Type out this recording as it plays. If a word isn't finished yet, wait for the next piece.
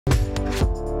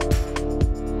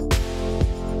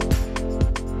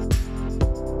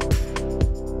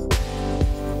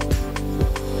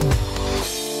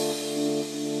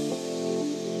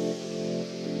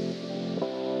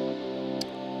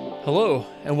Hello,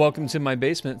 and welcome to my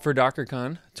basement for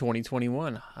DockerCon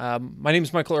 2021. My name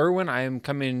is Michael Irwin. I am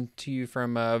coming to you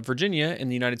from Virginia in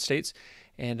the United States,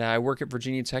 and I work at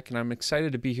Virginia Tech, and I'm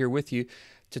excited to be here with you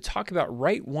to talk about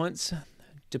write once,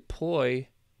 deploy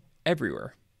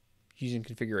everywhere using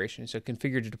configuration. So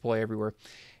configure to deploy everywhere.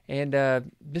 And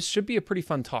this should be a pretty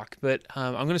fun talk, but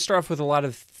I'm going to start off with a lot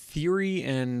of theory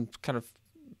and kind of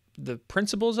the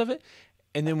principles of it.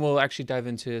 And then we'll actually dive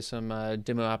into some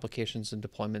demo applications and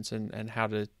deployments and how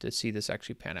to see this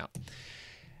actually pan out.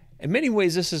 In many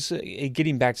ways, this is a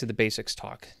getting back to the basics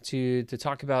talk, to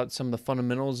talk about some of the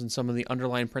fundamentals and some of the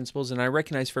underlying principles. And I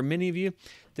recognize for many of you,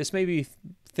 this may be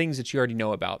things that you already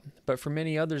know about. But for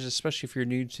many others, especially if you're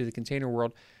new to the container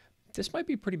world, this might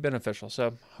be pretty beneficial.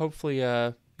 So hopefully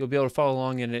you'll be able to follow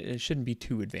along, and it shouldn't be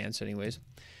too advanced anyways.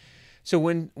 So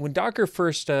when Docker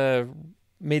first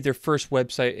made their first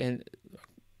website, and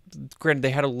granted,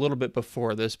 they had a little bit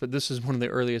before this, but this is one of the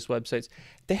earliest websites.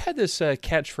 They had this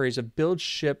catchphrase of build,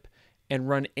 ship, and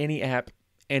run any app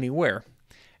anywhere.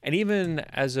 And even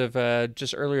as of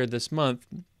just earlier this month,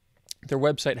 their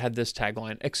website had this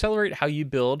tagline: accelerate how you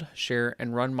build, share,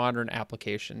 and run modern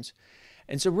applications.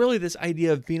 And so really this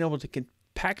idea of being able to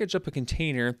package up a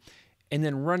container and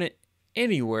then run it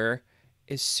anywhere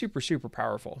is super, super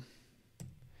powerful.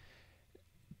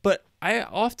 But I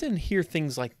often hear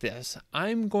things like this: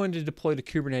 I'm going to deploy to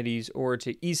Kubernetes or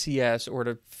to ECS or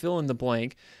to fill in the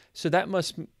blank, so that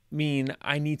must mean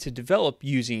I need to develop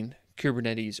using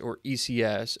Kubernetes or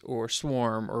ECS or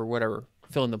Swarm or whatever,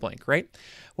 fill in the blank, right?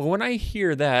 Well, when I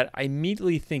hear that, I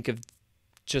immediately think of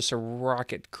just a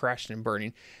rocket crashing and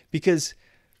burning, because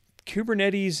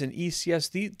Kubernetes and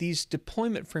ECS, these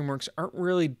deployment frameworks aren't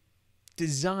really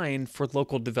designed for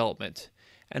local development.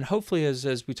 And hopefully,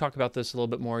 as we talk about this a little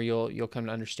bit more, you'll come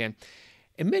to understand.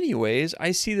 In many ways,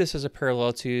 I see this as a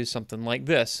parallel to something like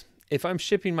this. If I'm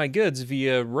shipping my goods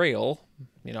via rail,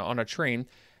 on a train,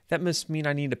 that must mean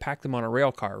I need to pack them on a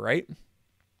rail car, right?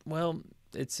 Well,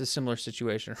 it's a similar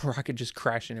situation. A rocket just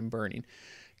crashing and burning.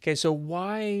 Okay, so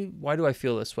why do I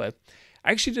feel this way?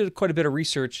 I actually did quite a bit of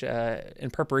research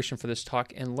in preparation for this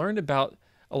talk and learned about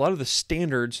a lot of the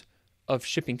standards of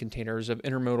shipping containers, of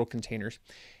intermodal containers.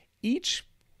 Each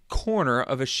corner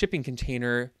of a shipping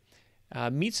container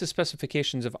meets the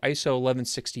specifications of ISO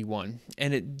 1161,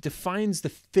 and it defines the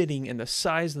fitting and the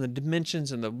size and the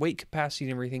dimensions and the weight capacity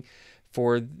and everything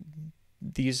for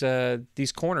these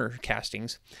corner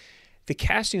castings. The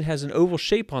casting has an oval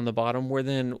shape on the bottom, where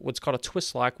then what's called a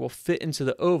twist lock will fit into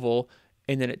the oval,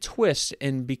 and then it twists,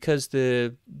 and because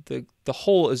the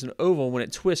hole is an oval, when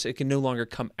it twists, it can no longer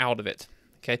come out of it.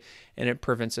 Okay, and it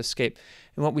prevents escape.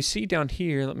 And what we see down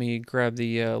here, let me grab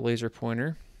the laser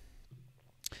pointer,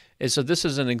 is so this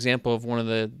is an example of one of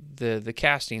the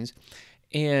castings.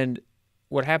 And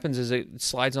what happens is it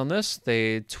slides on this,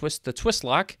 they twist the twist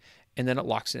lock, and then it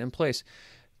locks it in place.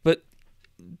 But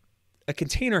a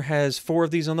container has 4 of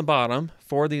these on the bottom,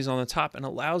 4 of these on the top, and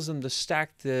allows them to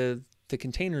stack the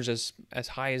containers as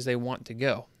high as they want to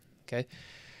go. Okay.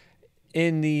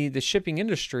 In the shipping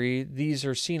industry, these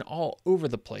are seen all over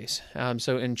the place.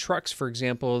 So in trucks, for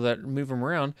example, that move them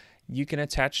around, you can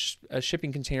attach a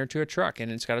shipping container to a truck,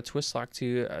 and it's got a twist lock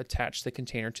to attach the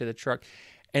container to the truck.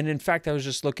 And in fact, I was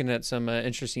just looking at some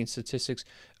interesting statistics.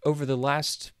 Over the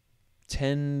last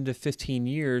 10 to 15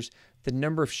 years, the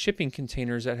number of shipping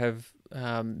containers that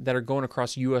are going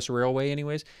across U.S. railway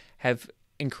anyways have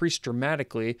increased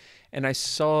dramatically. And I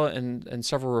saw in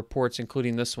several reports,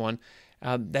 including this one,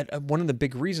 that one of the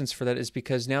big reasons for that is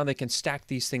because now they can stack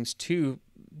these things two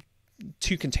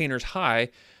containers high,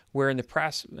 where in the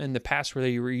past where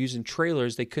they were using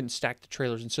trailers, they couldn't stack the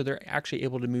trailers, and so they're actually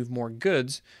able to move more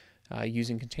goods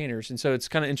using containers. And so it's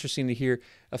kind of interesting to hear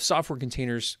of software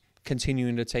containers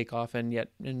continuing to take off, and yet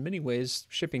in many ways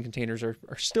shipping containers are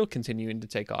still continuing to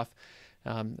take off,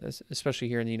 especially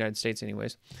here in the United States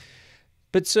anyways.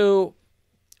 But so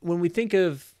when we think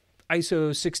of ISO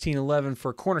 1611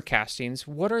 for corner castings,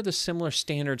 what are the similar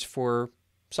standards for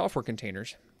software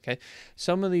containers? Okay,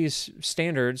 some of these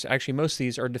standards, actually most of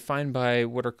these, are defined by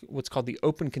what's called the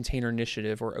Open Container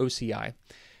Initiative, or OCI.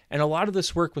 And a lot of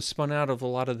this work was spun out of a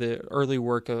lot of the early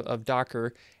work of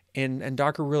Docker, and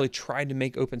Docker really tried to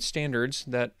make open standards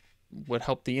that would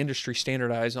help the industry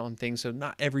standardize on things, so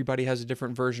not everybody has a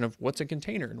different version of what's a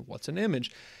container and what's an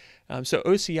image. So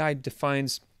OCI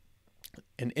defines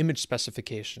an image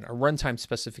specification, a runtime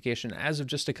specification, as of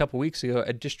just a couple weeks ago,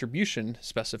 a distribution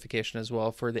specification as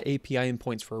well for the API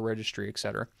endpoints for a registry,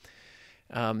 etc.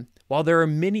 While there are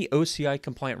many OCI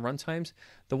compliant runtimes,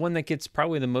 the one that gets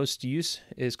probably the most use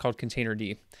is called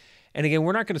Containerd. And again,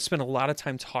 we're not going to spend a lot of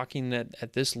time talking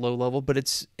at this low level, but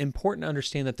it's important to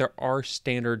understand that there are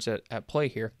standards at play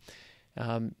here.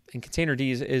 And Containerd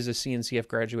is a CNCF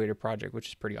graduated project, which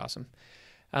is pretty awesome.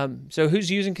 So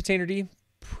who's using Containerd?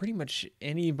 Pretty much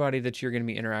anybody that you're going to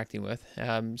be interacting with.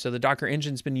 So the Docker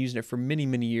engine's been using it for many,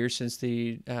 many years, since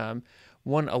the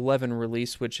 1.11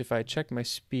 release, which if I check my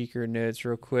speaker notes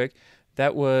real quick,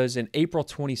 that was in April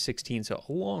 2016, so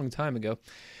a long time ago.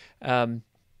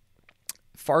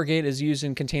 Fargate is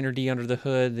using Containerd under the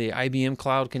hood. The IBM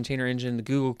Cloud Container Engine, the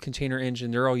Google Container Engine,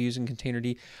 they're all using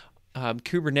Containerd.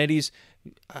 Kubernetes,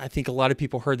 I think a lot of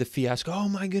people heard the fiasco. Oh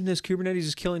my goodness, Kubernetes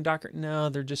is killing Docker. No,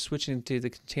 they're just switching to the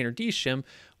Containerd shim,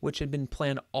 which had been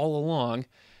planned all along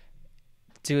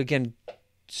to, again,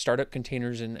 start up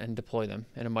containers and deploy them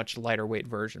in a much lighter weight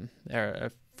version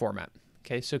format.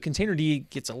 Okay, so Containerd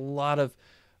gets a lot of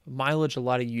mileage, a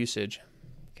lot of usage.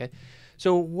 Okay,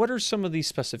 so what are some of these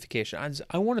specifications?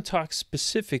 I want to talk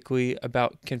specifically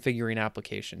about configuring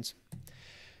applications.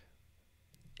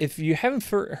 If you haven't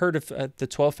heard of the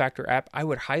 12-factor app, I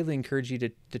would highly encourage you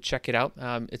to check it out.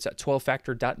 It's at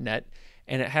 12factor.net,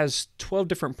 and it has 12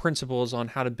 different principles on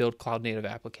how to build cloud-native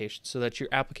applications so that your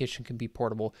application can be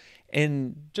portable.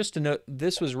 And just to note,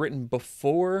 this was written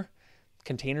before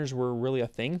containers were really a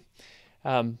thing.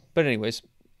 But anyways,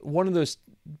 one of those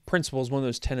principles, one of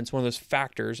those tenets, one of those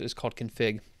factors is called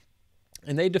config.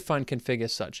 And they define config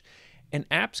as such. An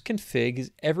app's config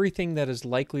is everything that is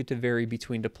likely to vary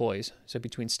between deploys, so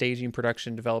between staging,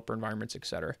 production, developer environments,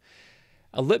 etc.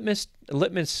 A litmus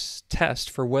test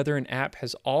for whether an app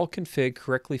has all config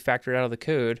correctly factored out of the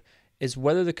code is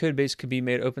whether the code base could be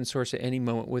made open source at any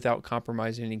moment without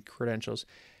compromising any credentials.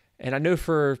 And I know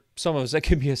for some of us that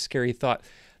could be a scary thought.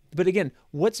 But again,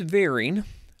 what's varying?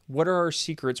 What are our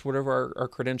secrets? What are our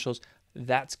credentials?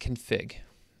 That's config.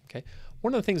 Okay.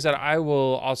 One of the things that I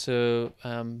will also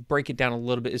break it down a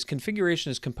little bit is configuration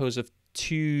is composed of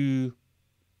two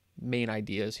main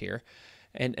ideas here.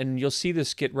 And you'll see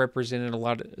this get represented a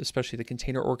lot, especially the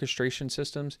container orchestration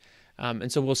systems.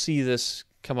 And so we'll see this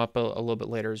come up a little bit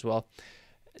later as well.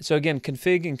 So again,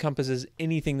 config encompasses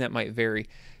anything that might vary.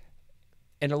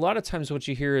 And a lot of times what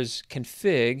you hear is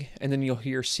config, and then you'll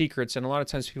hear secrets. And a lot of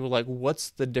times people are like,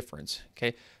 what's the difference?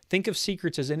 Okay. Think of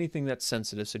secrets as anything that's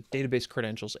sensitive, so database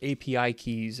credentials, API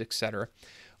keys, etc.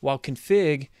 While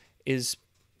config is,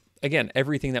 again,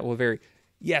 everything that will vary.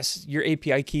 Yes, your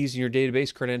API keys and your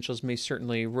database credentials may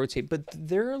certainly rotate, but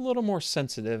they're a little more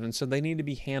sensitive, and so they need to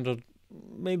be handled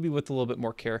maybe with a little bit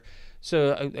more care.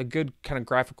 So a good kind of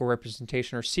graphical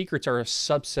representation, or secrets are a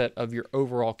subset of your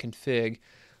overall config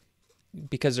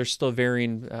because they're still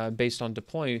varying based on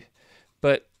deploy,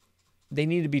 but they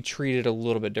need to be treated a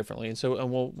little bit differently. And so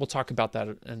we'll talk about that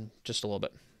in just a little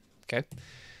bit. Okay.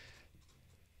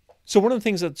 So one of the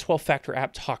things that the 12-factor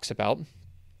app talks about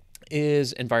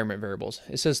is environment variables.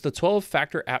 It says the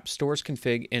 12-factor app stores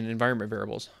config in environment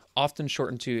variables, often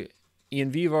shortened to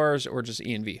env vars or just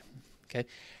env. Okay.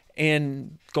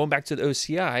 And going back to the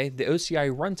OCI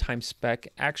runtime spec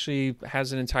actually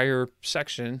has an entire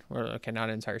section, or okay, not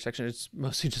an entire section, it's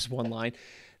mostly just one line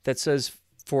that says,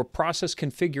 for process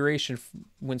configuration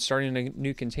when starting a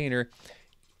new container,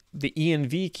 the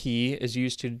env key is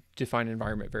used to define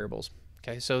environment variables.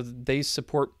 Okay, so they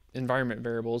support environment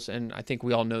variables, and I think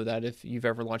we all know that if you've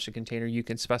ever launched a container, you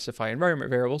can specify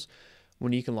environment variables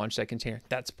when you can launch that container.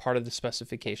 That's part of the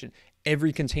specification.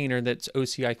 Every container that's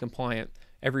OCI compliant,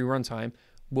 every runtime,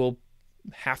 will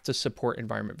have to support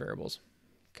environment variables.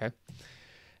 Okay.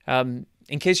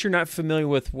 In case you're not familiar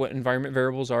with what environment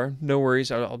variables are, no worries.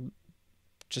 I'll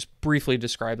just briefly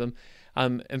describe them.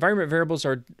 Environment variables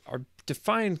are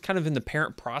defined kind of in the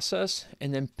parent process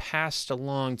and then passed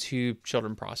along to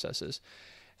children processes.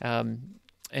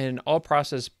 And all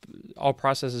processes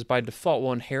by default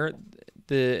will inherit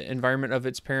the environment of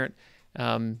its parent,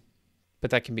 but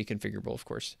that can be configurable, of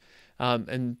course.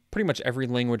 And pretty much every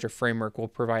language or framework will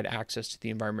provide access to the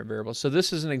environment variables. So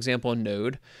this is an example in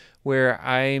Node where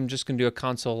I'm just going to do a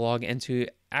console log, and to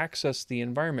access the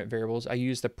environment variables, I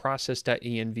use the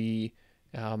process.env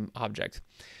object.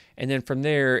 And then from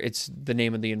there, it's the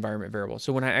name of the environment variable.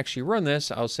 So when I actually run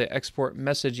this, I'll say export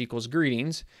message equals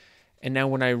greetings. And now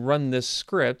when I run this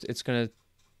script, it's going to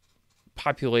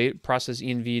populate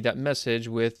process.env.message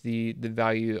with the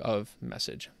value of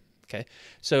message. Okay,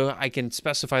 so I can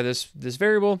specify this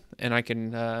variable, and I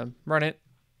can run it,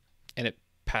 and it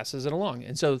passes it along.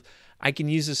 And so I can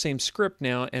use the same script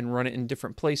now and run it in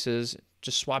different places,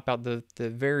 just swap out the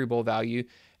variable value,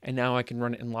 and now I can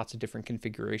run it in lots of different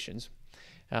configurations.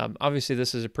 Obviously,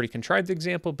 this is a pretty contrived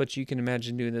example, but you can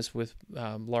imagine doing this with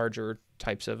larger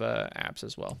types of apps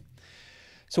as well.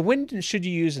 So when should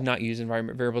you use and not use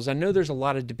environment variables? I know there's a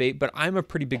lot of debate, but I'm a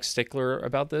pretty big stickler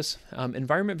about this.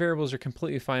 Environment variables are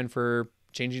completely fine for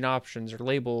changing options or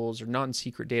labels or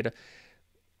non-secret data.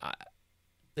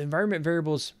 Environment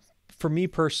variables, for me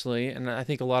personally, and I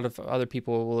think a lot of other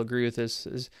people will agree with this,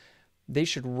 is they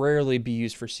should rarely be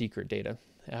used for secret data.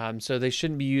 So they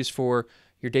shouldn't be used for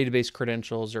your database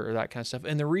credentials or that kind of stuff.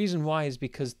 And the reason why is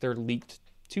because they're leaked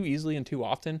too easily and too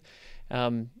often.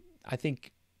 I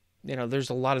think, there's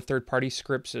a lot of third-party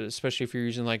scripts, especially if you're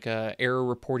using like error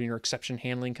reporting or exception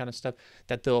handling kind of stuff,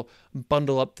 that they'll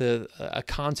bundle up a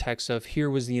context of here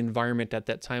was the environment at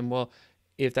that time. Well,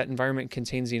 if that environment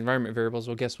contains the environment variables,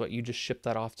 well, guess what? You just ship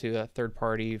that off to a third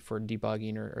party for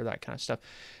debugging or that kind of stuff.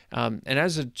 And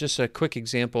as just a quick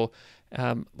example,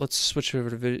 let's switch over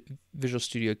to Visual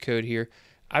Studio Code here.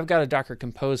 I've got a Docker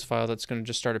Compose file that's going to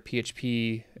just start a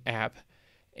PHP app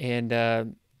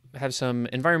and have some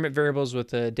environment variables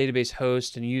with a database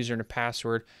host and user and a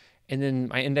password. And then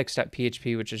my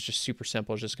index.php, which is just super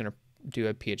simple, is just going to do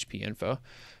a PHP info.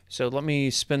 So let me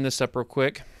spin this up real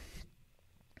quick.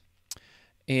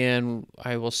 And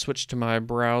I will switch to my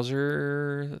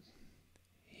browser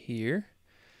here.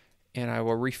 And I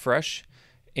will refresh.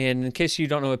 And in case you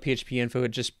don't know what PHP info,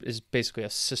 it just is basically a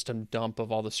system dump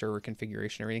of all the server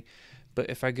configuration and everything. But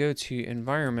if I go to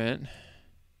environment,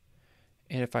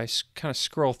 and if I kind of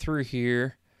scroll through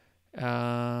here,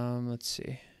 let's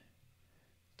see.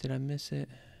 Did I miss it?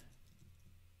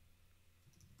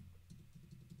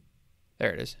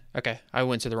 There it is. Okay, I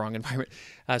went to the wrong environment.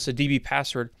 So DB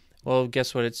password. Well,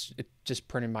 guess what? It just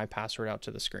printed my password out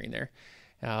to the screen there,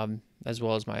 as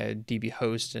well as my DB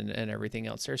host and everything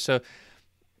else there. So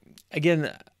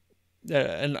again,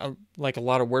 like a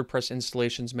lot of WordPress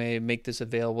installations may make this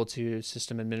available to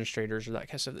system administrators or that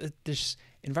kind of stuff. This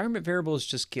environment variables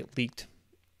just get leaked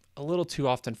a little too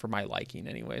often for my liking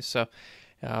anyway. So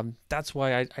that's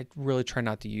why I really try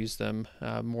not to use them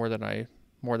more than I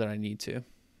need to.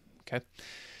 Okay.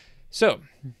 So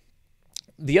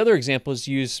the other example is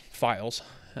use files.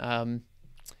 And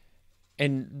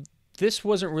this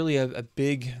wasn't really a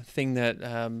big thing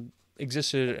that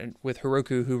existed with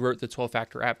Heroku, who wrote the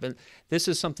 12-factor app, but this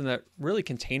is something that really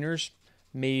containers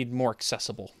made more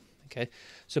accessible. Okay,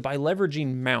 so by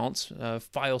leveraging mounts,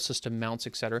 file system mounts,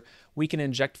 etc., we can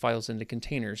inject files into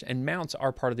containers, and mounts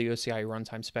are part of the OCI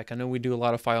runtime spec. I know we do a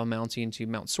lot of file mounting to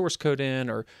mount source code in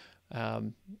or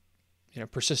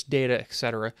persist data,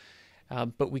 etc.,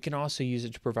 but we can also use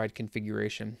it to provide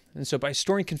configuration. And so by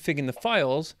storing config in the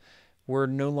files, we're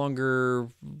no longer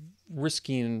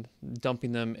risking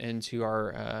dumping them into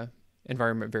our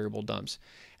environment variable dumps.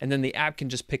 And then the app can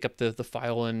just pick up the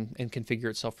file and configure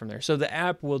itself from there. So the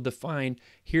app will define,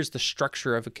 here's the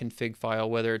structure of a config file,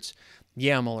 whether it's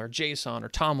YAML or JSON or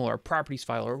TOML or properties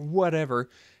file or whatever.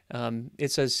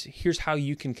 It says, here's how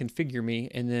you can configure me,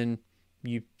 and then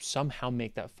you somehow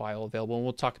make that file available. And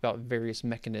we'll talk about various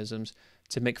mechanisms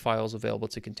to make files available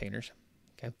to containers.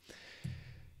 Okay.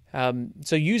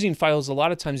 So using files, a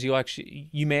lot of times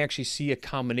you may actually see a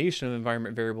combination of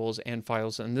environment variables and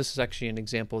files, and this is actually an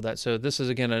example of that. So this is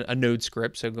again a node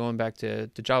script. So going back to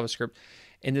JavaScript,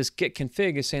 and this get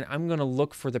config is saying I'm going to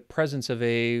look for the presence of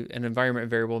an environment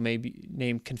variable, maybe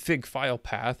named config file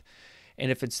path,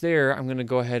 and if it's there, I'm going to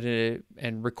go ahead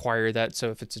and require that.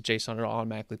 So if it's a JSON, it'll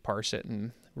automatically parse it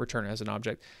and return it as an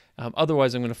object.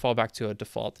 Otherwise, I'm going to fall back to a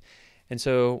default. And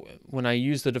so when I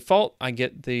use the default, I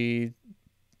get the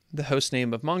host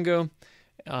name of Mongo.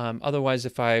 Otherwise,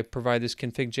 if I provide this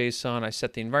config JSON, I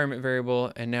set the environment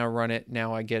variable and now run it.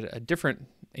 Now I get a different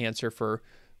answer for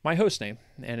my host name,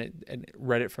 and it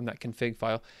read it from that config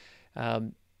file.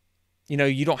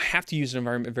 You don't have to use an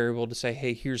environment variable to say,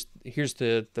 hey, here's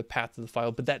the path of the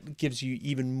file, but that gives you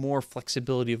even more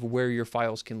flexibility of where your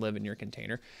files can live in your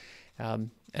container.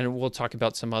 And we'll talk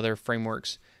about some other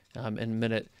frameworks in a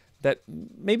minute that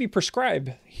maybe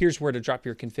prescribe here's where to drop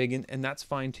your config, and that's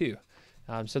fine too.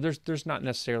 So there's not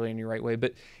necessarily any right way,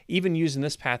 but even using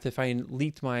this path, if I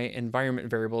leaked my environment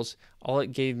variables, all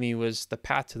it gave me was the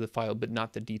path to the file, but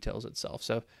not the details itself.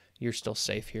 So you're still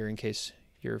safe here in case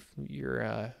your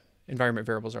environment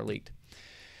variables are leaked.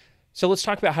 So let's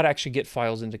talk about how to actually get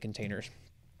files into containers.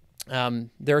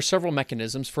 There are several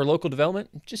mechanisms. For local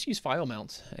development, just use file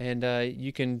mounts, and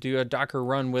you can do a Docker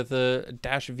run with a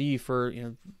 -v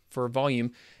for a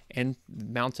volume and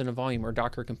mount in a volume, or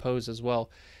Docker Compose as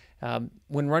well.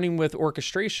 When running with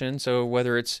orchestration, so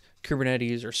whether it's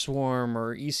Kubernetes or Swarm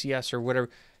or ECS or whatever,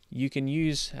 you can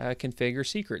use config or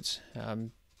secrets,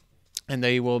 and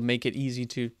they will make it easy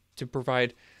to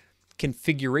provide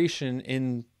configuration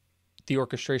in the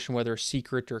orchestration, whether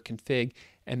secret or config,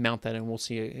 and mount that in. We'll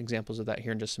see examples of that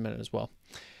here in just a minute as well.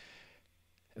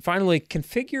 Finally,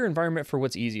 configure your environment for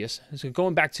what's easiest. So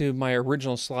going back to my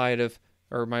original slide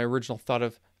or my original thought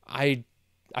of, I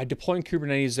deploy in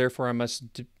Kubernetes, therefore I must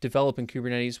develop in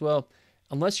Kubernetes. Well,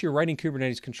 unless you're writing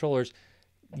Kubernetes controllers,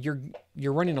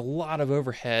 you're running a lot of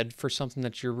overhead for something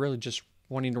that you're really just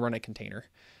wanting to run a container.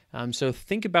 So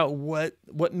think about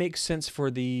what makes sense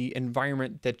for the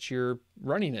environment that you're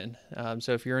running in.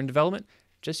 So if you're in development,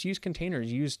 just use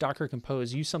containers, use Docker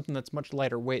Compose, use something that's much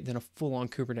lighter weight than a full-on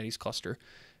Kubernetes cluster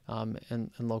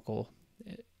in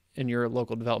your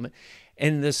local development.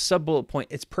 And this sub-bullet point,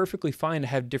 it's perfectly fine to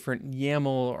have different YAML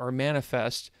or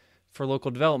manifest for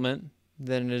local development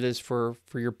than it is for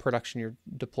your production, your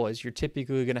deploys. You're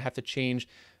typically going to have to change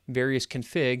various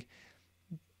config.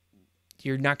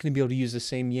 You're not going to be able to use the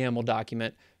same YAML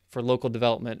document for local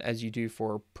development as you do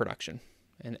for production.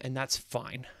 And that's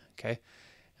fine, okay?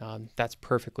 That's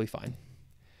perfectly fine.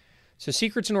 So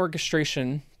secrets and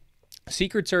orchestration.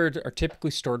 Secrets are typically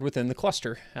stored within the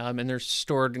cluster, and they're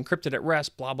stored encrypted at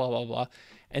rest, blah, blah, blah, blah.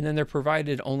 And then they're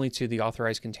provided only to the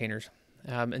authorized containers.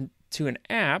 And to an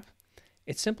app,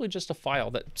 it's simply just a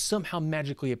file that somehow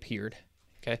magically appeared,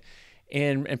 okay?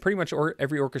 And pretty much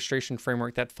every orchestration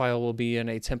framework, that file will be in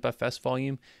a tempfs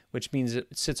volume, which means it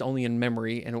sits only in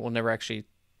memory and it will never actually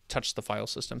touch the file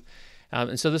system.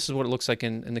 And so this is what it looks like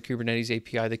in the Kubernetes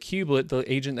API. The kubelet,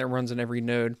 the agent that runs in every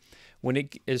node, when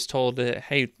it is told,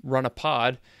 hey, run a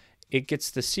pod, it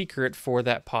gets the secret for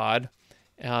that pod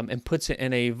and puts it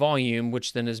in a volume,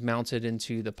 which then is mounted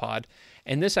into the pod.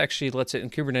 And this actually lets it,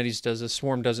 and Kubernetes does this,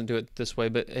 Swarm doesn't do it this way,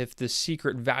 but if the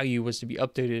secret value was to be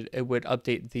updated, it would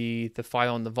update the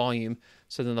file in the volume,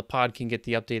 so then the pod can get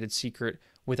the updated secret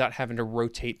without having to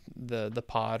rotate the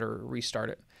pod or restart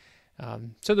it.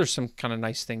 So there's some kind of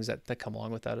nice things that come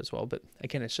along with that as well. But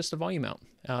again, it's just a volume mount.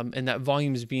 And that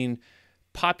volume is being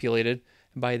populated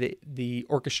by the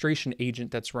orchestration agent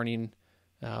that's running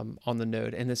on the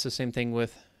node. And it's the same thing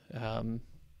with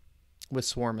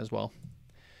Swarm as well.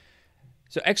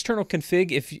 So external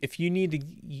config, if you need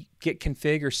to get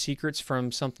config or secrets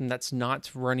from something that's not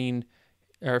running,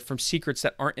 or from secrets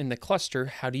that aren't in the cluster,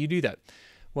 how do you do that?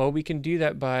 Well, we can do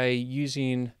that by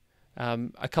using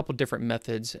a couple different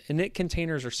methods. Init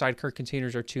containers or sidecar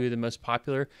containers are two of the most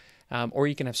popular, or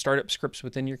you can have startup scripts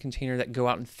within your container that go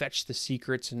out and fetch the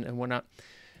secrets and whatnot.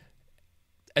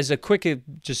 As a quick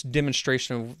just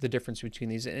demonstration of the difference between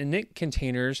these, init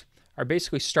containers are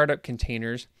basically startup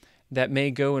containers that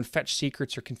may go and fetch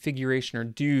secrets or configuration or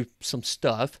do some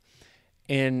stuff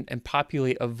and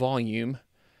populate a volume.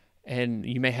 And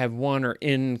you may have one or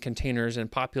n containers and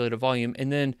populate a volume,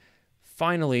 and then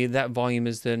finally, that volume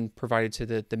is then provided to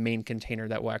the main container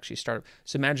that will actually start.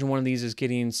 So imagine one of these is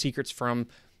getting secrets from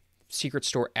secret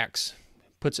store X,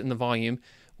 puts it in the volume.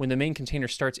 When the main container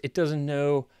starts, it doesn't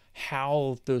know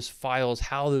how those files,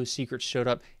 how those secrets showed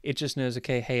up. It just knows,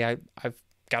 okay, hey, I've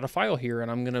got a file here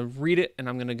and I'm going to read it and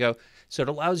I'm going to go. So it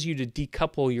allows you to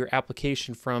decouple your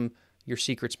application from your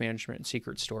secrets management and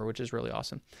secret store, which is really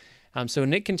awesome. So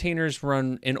init containers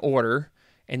run in order,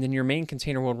 and then your main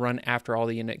container will run after all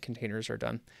the init containers are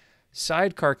done.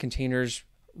 Sidecar containers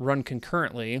run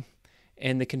concurrently,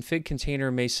 and the config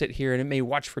container may sit here and it may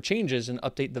watch for changes and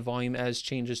update the volume as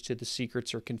changes to the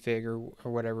secrets or config or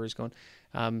whatever is going.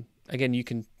 Again, you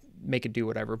can make it do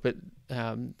whatever, but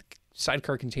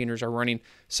sidecar containers are running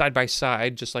side by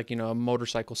side, just like a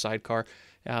motorcycle sidecar.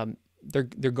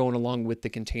 They're going along with the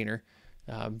container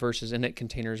versus init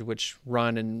containers, which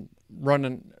run and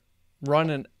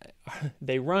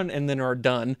they run and then are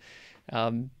done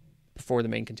before the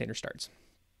main container starts.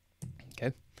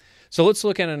 Okay, so let's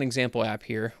look at an example app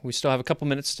here. We still have a couple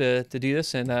minutes to do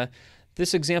this, and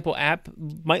this example app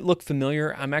might look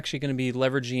familiar. I'm actually going to be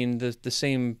leveraging the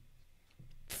same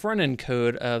front-end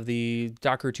code of the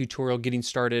Docker tutorial, getting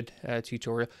started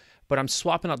tutorial, but I'm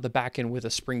swapping out the backend with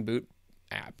a Spring Boot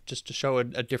app just to show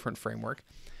a different framework.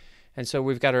 And so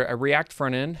we've got a React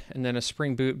front end and then a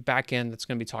Spring Boot back end that's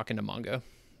going to be talking to Mongo.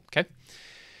 Okay.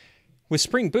 With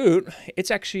Spring Boot, it's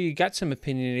actually got some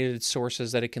opinionated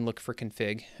sources that it can look for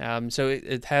config. So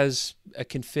it has a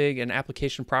config and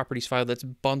application properties file that's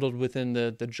bundled within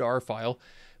the jar file,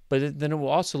 but then it will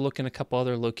also look in a couple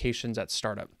other locations at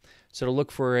startup. So it'll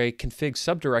look for a config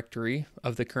subdirectory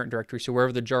of the current directory. So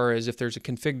wherever the jar is, if there's a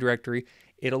config directory,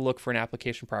 it'll look for an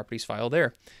application properties file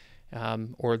there.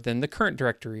 Or then the current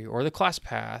directory, or the class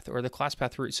path, or the class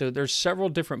path root. So there's several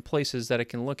different places that it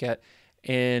can look at,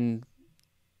 and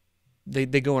they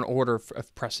go in order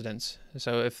of precedence.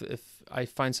 So if I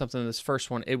find something in this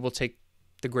first one, it will take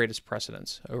the greatest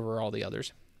precedence over all the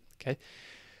others. Okay.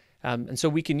 And so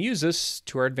we can use this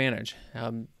to our advantage.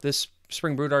 This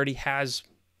Spring Boot already has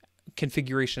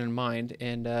configuration in mind,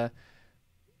 and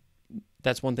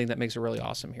that's one thing that makes it really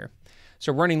awesome here.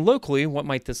 So running locally, what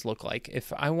might this look like?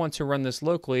 If I want to run this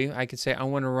locally, I could say I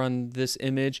want to run this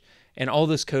image, and all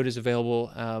this code is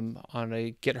available on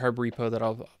a GitHub repo that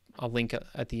I'll link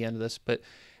at the end of this. But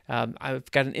I've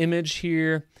got an image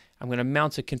here. I'm going to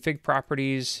mount a config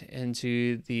properties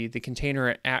into the container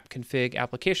at app config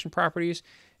application properties,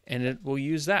 and it will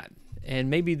use that.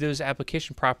 And maybe those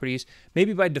application properties,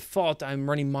 maybe by default I'm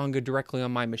running Mongo directly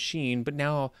on my machine, but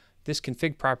now this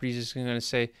config properties is going to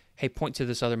say, hey, point to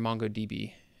this other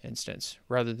MongoDB instance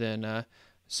rather than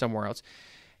somewhere else.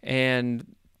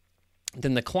 And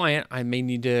then the client, I may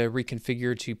need to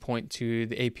reconfigure to point to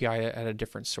the API at a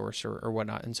different source or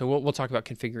whatnot. And so we'll talk about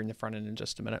configuring the front end in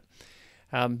just a minute.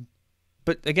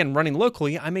 But again, running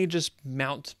locally, I may just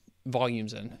mount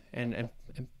volumes in and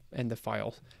the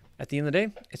file. At the end of the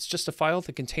day, it's just a file.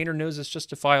 The container knows it's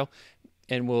just a file,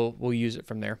 and we'll use it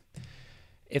from there.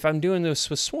 If I'm doing this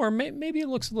with Swarm, maybe it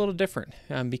looks a little different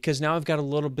because now I've got a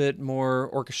little bit more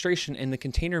orchestration, and the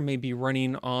container may be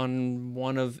running on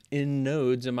one of N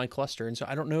nodes in my cluster. And so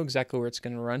I don't know exactly where it's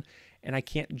going to run, and I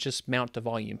can't just mount a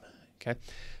volume. Okay,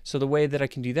 so the way that I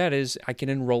can do that is I can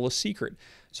enroll a secret.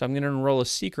 So I'm going to enroll a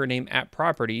secret named app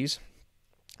properties.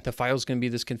 The file is going to be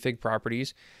this config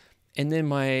properties, and then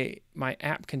my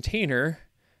app container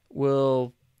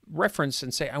will reference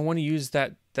and say I want to use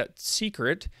that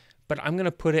secret, but I'm going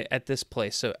to put it at this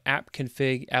place. So app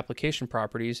config application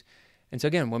properties. And so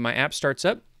again, when my app starts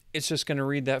up, it's just going to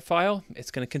read that file. It's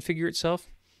going to configure itself,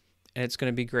 and it's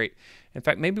going to be great. In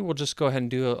fact, maybe we'll just go ahead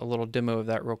and do a little demo of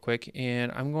that real quick.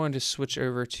 And I'm going to switch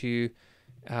over to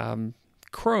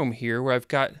Chrome here, where I've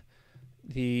got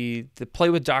the Play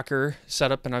with Docker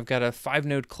set up, and I've got a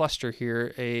 5-node cluster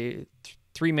here,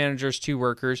 3 managers, 2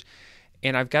 workers,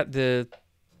 and I've got the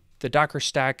Docker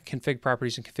stack, config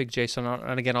properties, and config JSON.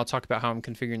 And again, I'll talk about how I'm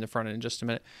configuring the front end in just a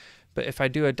minute. But if I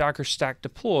do a Docker stack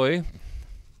deploy,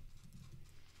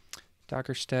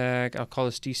 Docker stack, I'll call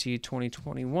this DC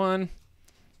 2021,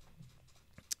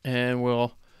 and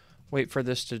we'll wait for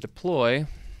this to deploy.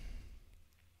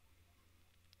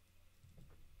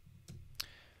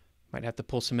 Might have to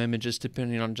pull some images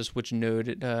depending on just which node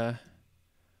it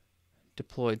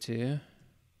deployed to.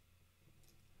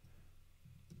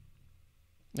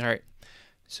 All right,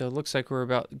 so it looks like we're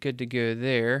about good to go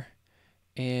there.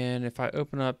 And if I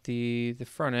open up the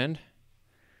front end,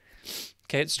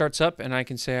 okay, it starts up, and I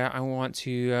can say I want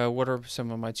to, what are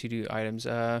some of my to-do items?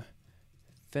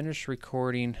 Finish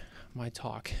recording my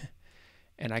talk,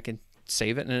 and I can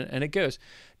save it, and it goes.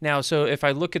 Now, so if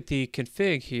I look at the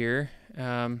config here,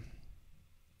 now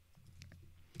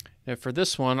for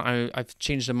this one, I've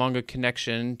changed the Mongo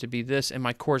connection to be this, and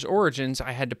my core's origins,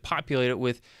 I had to populate it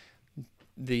with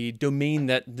the domain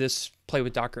that this Play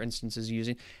with Docker instance is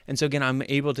using. And so again, I'm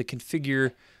able to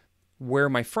configure where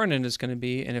my front end is going to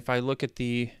be. And if I look at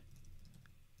the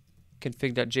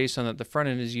config.json that the front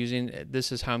end is using,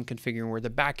 this is how I'm configuring where the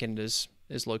back end is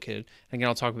located. And again,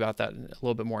 I'll talk about that a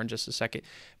little bit more in just a second.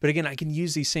 But again, I can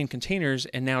use these same containers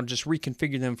and now just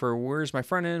reconfigure them for where's my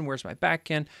front end, where's my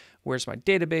back end, where's my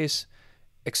database,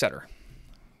 etc.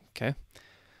 Okay,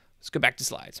 let's go back to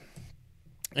slides.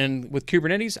 And with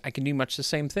Kubernetes, I can do much the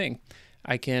same thing.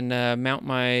 I can mount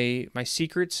my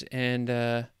secrets and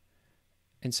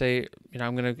say, you know,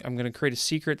 I'm gonna create a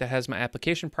secret that has my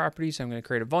application properties. I'm gonna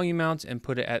create a volume mount and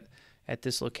put it at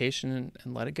this location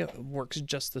and let it go. It works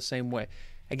just the same way.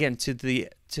 Again, to the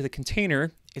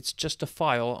container, it's just a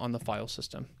file on the file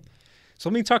system. So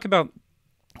let me talk about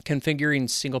configuring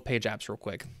single page apps real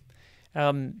quick.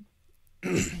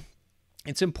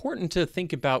 It's important to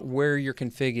think about where your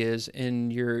config is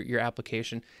in your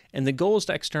application, and the goal is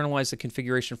to externalize the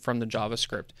configuration from the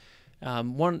JavaScript.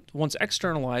 Once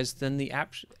externalized, then the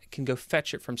app can go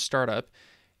fetch it from startup,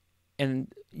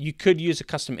 and you could use a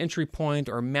custom entry point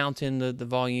or mount in the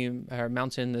volume or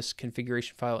mount in this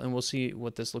configuration file, and we'll see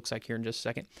what this looks like here in just a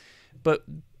second. But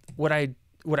what I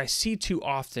see too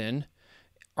often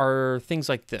are things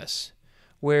like this,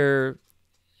 where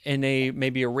in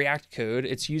maybe a React code,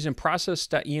 it's using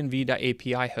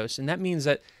process.env.api host, and that means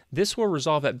that this will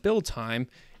resolve at build time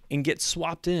and get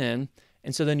swapped in,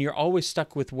 and so then you're always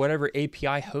stuck with whatever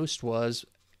API host was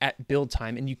at build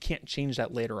time, and you can't change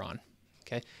that later on.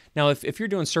 Okay. Now, if you're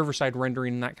doing server-side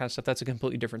rendering and that kind of stuff, that's a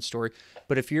completely different story.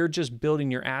 But if you're just building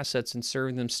your assets and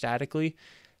serving them statically,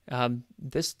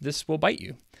 this will bite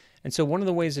you. And so one of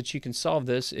the ways that you can solve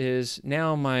this is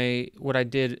now what I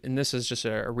did, and this is just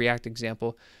a React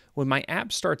example. When my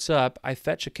app starts up, I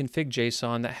fetch a config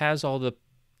JSON that has all the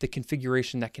the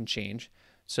configuration that can change.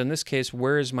 So in this case,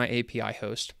 where is my API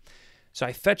host? So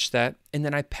I fetch that, and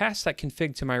then I pass that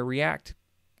config to my React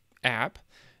app,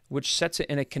 which sets it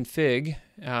in a config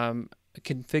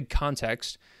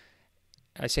context.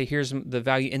 I say, here's the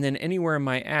value, and then anywhere in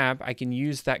my app, I can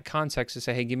use that context to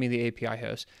say, hey, give me the API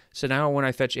host. So now when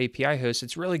I fetch API host,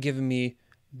 it's really giving me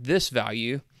this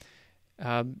value.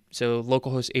 So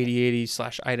localhost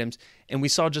 8080/items. And we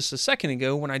saw just a second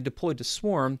ago when I deployed to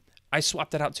Swarm, I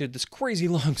swapped that out to this crazy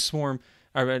long Swarm,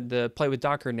 or the Play with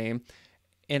Docker name,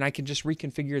 and I can just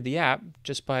reconfigure the app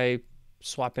just by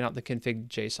swapping out the config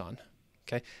JSON.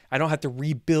 Okay, I don't have to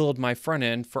rebuild my front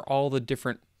end for all the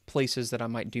different places that I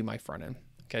might do my front end.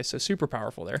 Okay, so super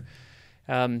powerful there.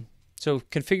 So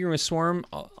configuring with Swarm,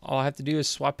 all I have to do is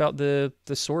swap out the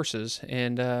sources,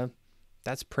 and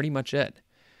that's pretty much it.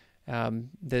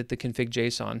 The config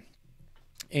JSON,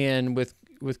 and with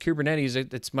Kubernetes,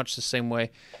 it's much the same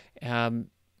way.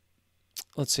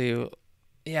 Let's see.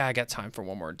 Yeah, I got time for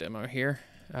one more demo here.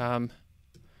 So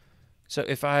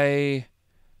if let's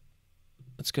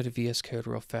go to VS Code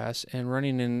real fast, and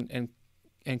running in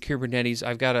Kubernetes,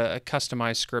 I've got a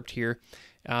customized script here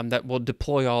that will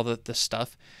deploy all the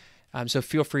stuff. So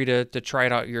feel free to try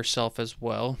it out yourself as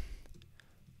well.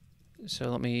 So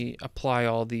let me apply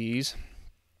all these.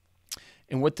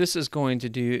 And what this is going to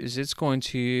do is it's going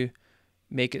to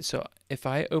make it so if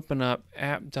I open up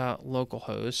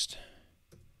app.localhost,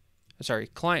 sorry,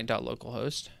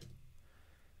 client.localhost,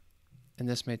 and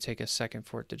this may take a second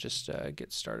for it to just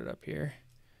get started up here.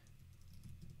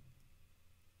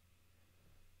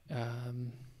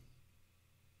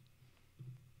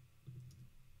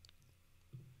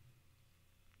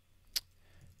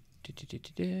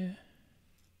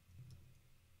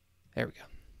 There we go.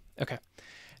 Okay.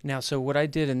 Now, so what I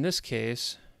did in this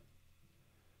case,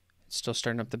 it's still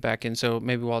starting up the backend, so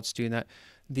maybe while it's doing that,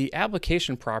 the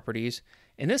application properties,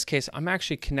 in this case, I'm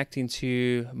actually connecting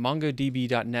to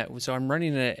MongoDB.net. So I'm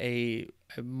running a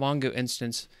Mongo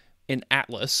instance in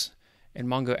Atlas, in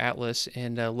Mongo Atlas,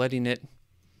 and letting it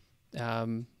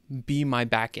be my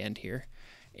backend here.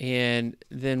 And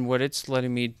then what it's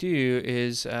letting me do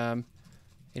is,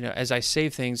 as I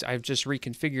save things, I've just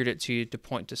reconfigured it to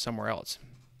point to somewhere else.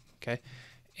 Okay.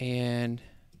 And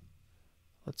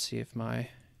let's see if it's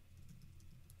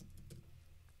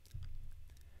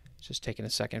just taking a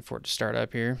second for it to start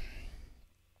up here.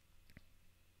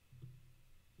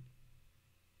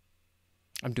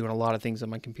 I'm doing a lot of things on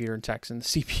my computer and taxing the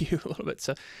CPU a little bit.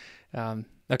 So,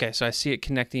 okay, so I see it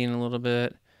connecting a little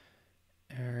bit.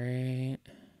 All right.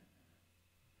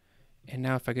 And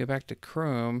now if I go back to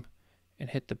Chrome and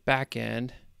hit the back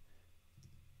end,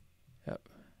 yep.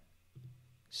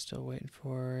 Still waiting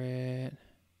for it.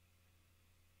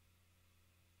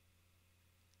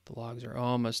 The logs are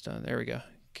almost done. There we go.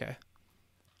 Okay.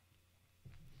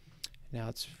 Now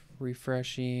it's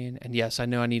refreshing. And yes, I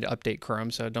know I need to update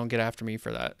Chrome, so don't get after me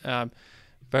for that.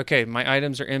 But okay, my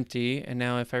items are empty. And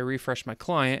now if I refresh my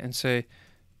client and say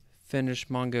finish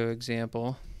Mongo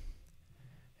example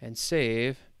and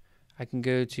save, I can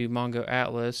go to Mongo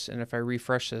Atlas. And if I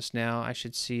refresh this now, I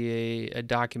should see a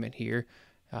document here.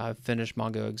 Finish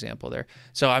Mongo example there.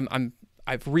 So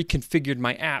I've reconfigured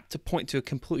my app to point to a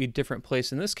completely different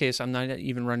place. In this case, I'm not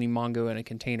even running Mongo in a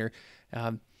container,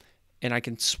 and I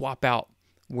can swap out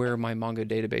where my Mongo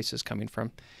database is coming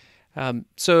from.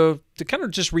 So to kind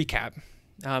of just recap,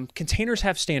 containers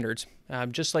have standards,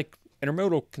 just like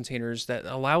intermodal containers that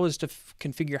allow us to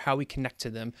configure how we connect to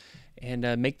them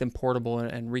and make them portable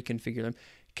and reconfigure them.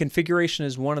 Configuration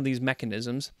is one of these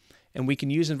mechanisms, and we can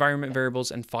use environment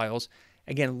variables and files.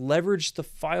 Again, leverage the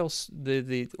files,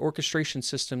 the orchestration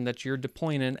system that you're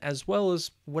deploying in, as well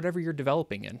as whatever you're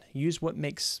developing in. Use what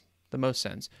makes the most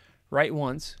sense. Write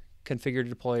once, configure to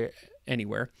deploy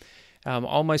anywhere.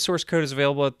 All my source code is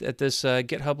available at this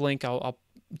GitHub link. I'll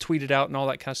tweet it out and all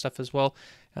that kind of stuff as well.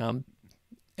 And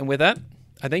with that,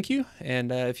 I thank you.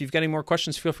 And if you've got any more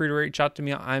questions, feel free to reach out to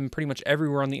me. I'm pretty much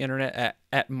everywhere on the internet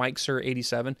at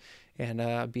MikeSir87, and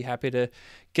I'd be happy to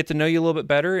get to know you a little bit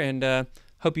better. And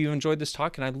hope you enjoyed this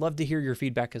talk, and I'd love to hear your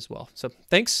feedback as well. So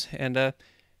thanks, and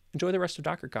enjoy the rest of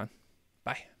DockerCon.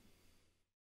 Bye.